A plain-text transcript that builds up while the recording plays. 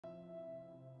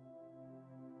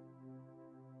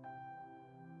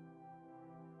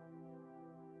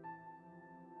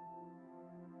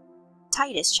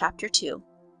Titus chapter 2.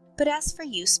 But as for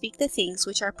you, speak the things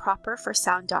which are proper for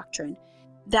sound doctrine,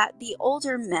 that the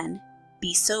older men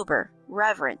be sober,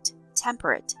 reverent,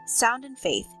 temperate, sound in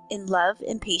faith, in love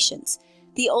and patience.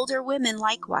 The older women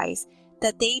likewise,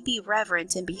 that they be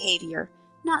reverent in behavior,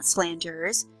 not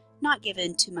slanderers, not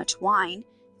given to much wine,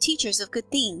 teachers of good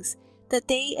things, that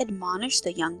they admonish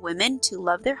the young women to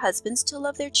love their husbands, to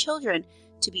love their children,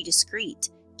 to be discreet,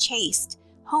 chaste,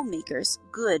 homemakers,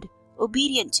 good,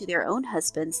 obedient to their own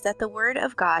husbands, that the word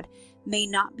of God may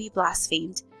not be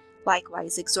blasphemed.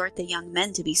 Likewise exhort the young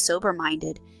men to be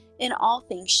sober-minded, in all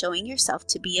things showing yourself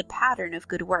to be a pattern of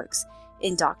good works,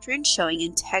 in doctrine showing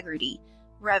integrity,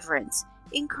 reverence,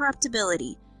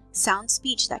 incorruptibility, sound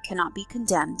speech that cannot be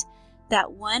condemned,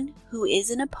 that one who is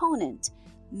an opponent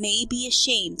may be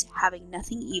ashamed, having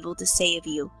nothing evil to say of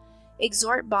you.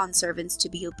 Exhort bondservants to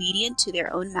be obedient to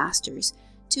their own masters,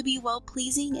 to be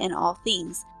well-pleasing in all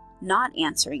things, not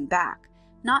answering back,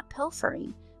 not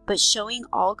pilfering, but showing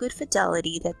all good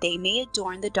fidelity, that they may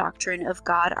adorn the doctrine of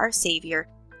God our Savior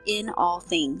in all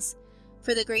things.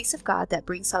 For the grace of God that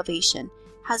brings salvation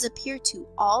has appeared to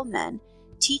all men,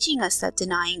 teaching us that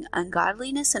denying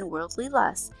ungodliness and worldly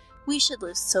lusts, we should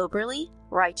live soberly,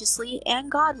 righteously,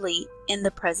 and godly in the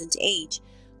present age,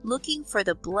 looking for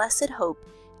the blessed hope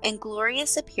and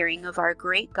glorious appearing of our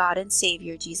great God and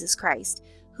Savior Jesus Christ,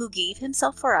 who gave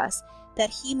himself for us, that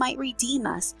he might redeem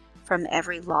us from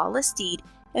every lawless deed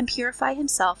and purify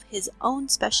himself his own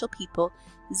special people,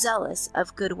 zealous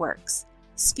of good works.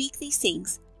 Speak these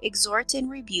things, exhort and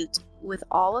rebuke with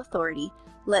all authority.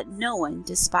 Let no one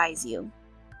despise you.